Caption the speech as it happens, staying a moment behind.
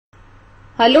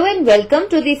Hello and welcome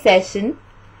to the session.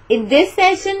 In this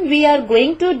session, we are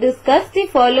going to discuss the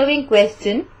following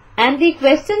question, and the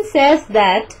question says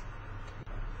that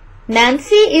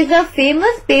Nancy is a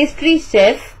famous pastry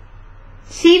chef.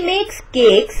 She makes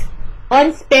cakes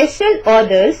on special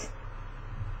orders.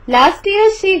 Last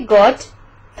year she got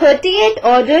 38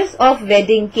 orders of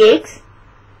wedding cakes.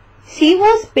 She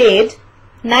was paid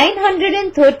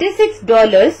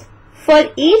 $936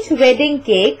 for each wedding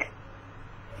cake.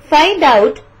 Find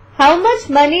out how much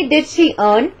money did she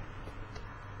earn.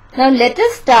 Now let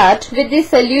us start with the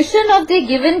solution of the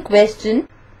given question.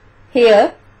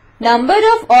 Here, number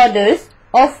of orders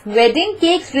of wedding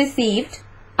cakes received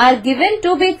are given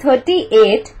to be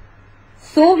 38.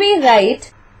 So we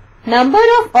write number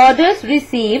of orders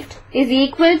received is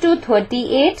equal to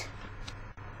 38.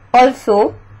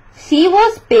 Also, she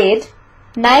was paid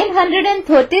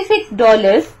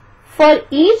 $936 for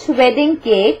each wedding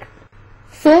cake.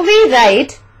 So we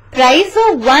write price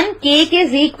of one cake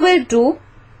is equal to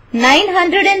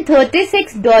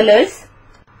 $936,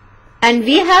 and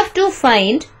we have to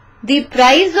find the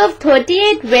price of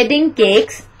 38 wedding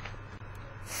cakes.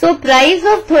 So price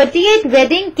of 38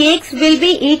 wedding cakes will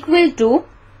be equal to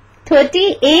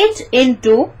 38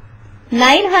 into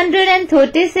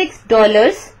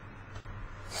 $936.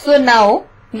 So now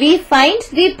we find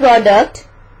the product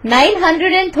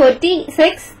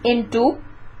 936 into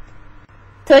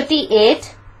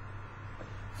 38.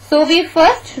 So we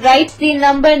first write the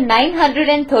number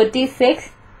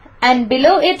 936 and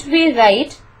below it we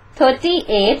write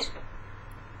 38.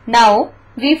 Now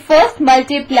we first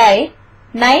multiply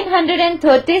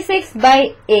 936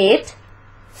 by 8.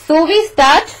 So we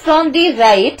start from the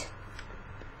right.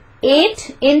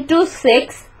 8 into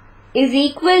 6 is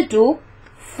equal to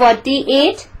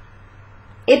 48.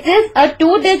 It is a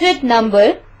two-digit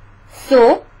number.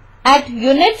 So at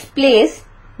units place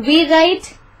we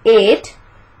write 8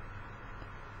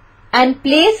 and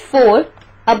place 4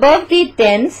 above the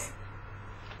tens.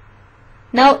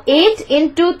 Now 8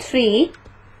 into 3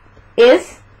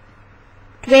 is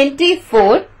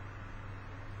 24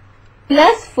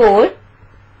 plus 4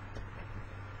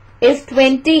 is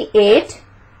 28.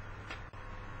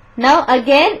 Now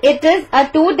again it is a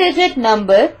two-digit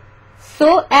number.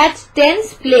 So at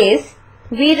tens place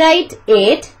we write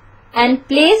 8 and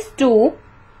place 2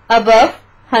 above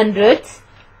hundreds.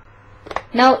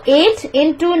 Now 8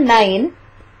 into 9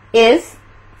 is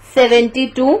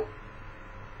 72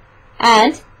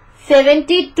 and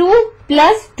 72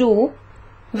 plus 2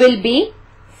 will be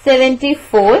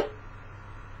 74.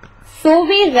 So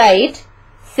we write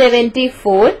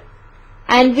 74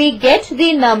 and we get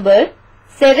the number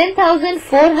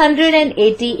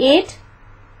 7488.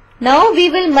 Now we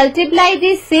will multiply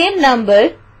the same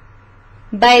number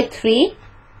by 3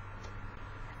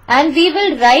 and we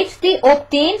will write the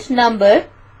obtained number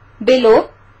below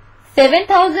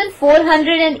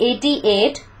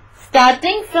 7488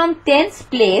 starting from tens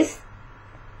place.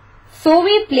 So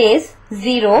we place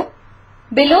 0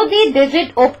 below the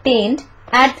digit obtained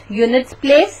at units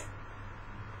place.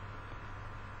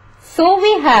 So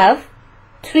we have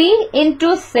 3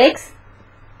 into 6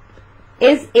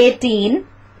 is 18.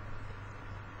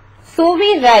 So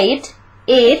we write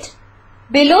 8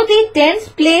 below the tens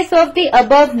place of the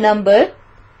above number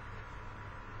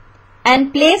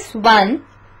and place 1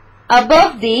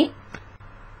 above the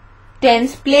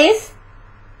tens place.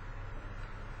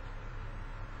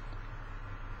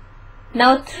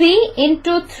 Now 3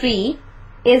 into 3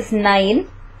 is 9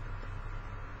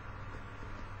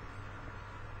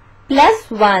 plus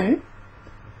 1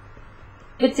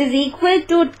 which is equal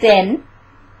to 10.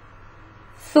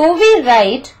 So we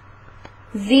write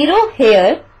 0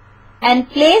 here and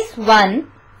place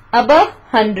 1 above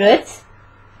hundreds.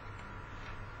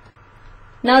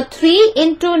 Now 3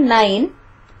 into 9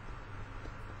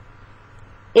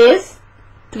 is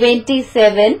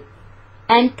 27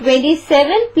 and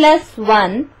 27 plus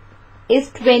 1 is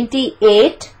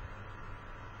 28.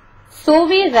 So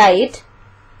we write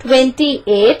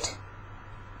 28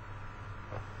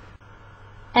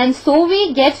 and so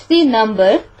we get the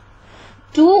number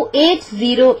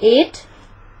 2808.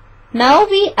 Now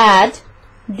we add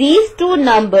these two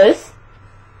numbers.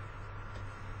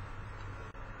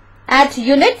 At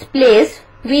units place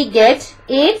we get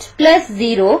 8 plus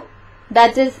 0,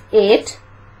 that is 8.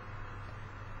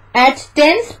 At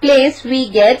tens place we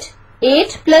get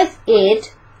 8 plus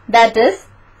 8, that is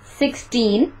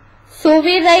 16. So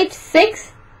we write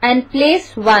 6 and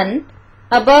place 1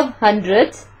 above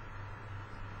hundreds.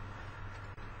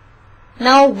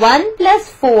 Now 1 plus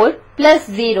 4 plus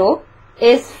 0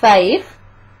 is 5.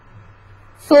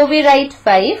 So we write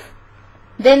 5.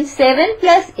 Then 7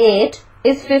 plus 8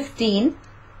 is 15.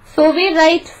 So we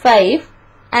write 5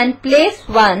 and place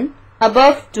 1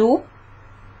 above 2.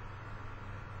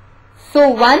 So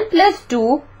 1 plus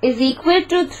 2 is equal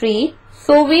to 3.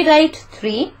 So we write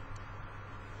 3.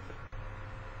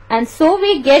 And so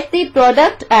we get the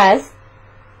product as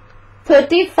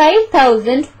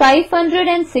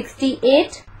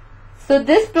 35,568. So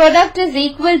this product is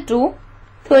equal to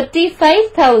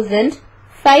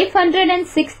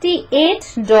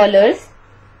 $35,568.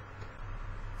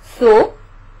 So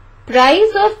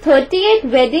price of 38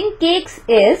 wedding cakes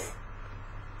is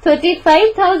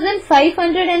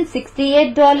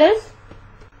 $35,568.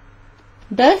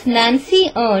 Thus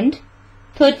Nancy earned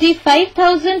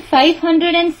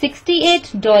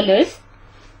 $35,568,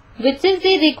 which is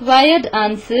the required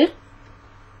answer.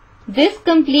 This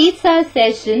completes our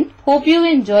session. Hope you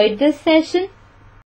enjoyed this session.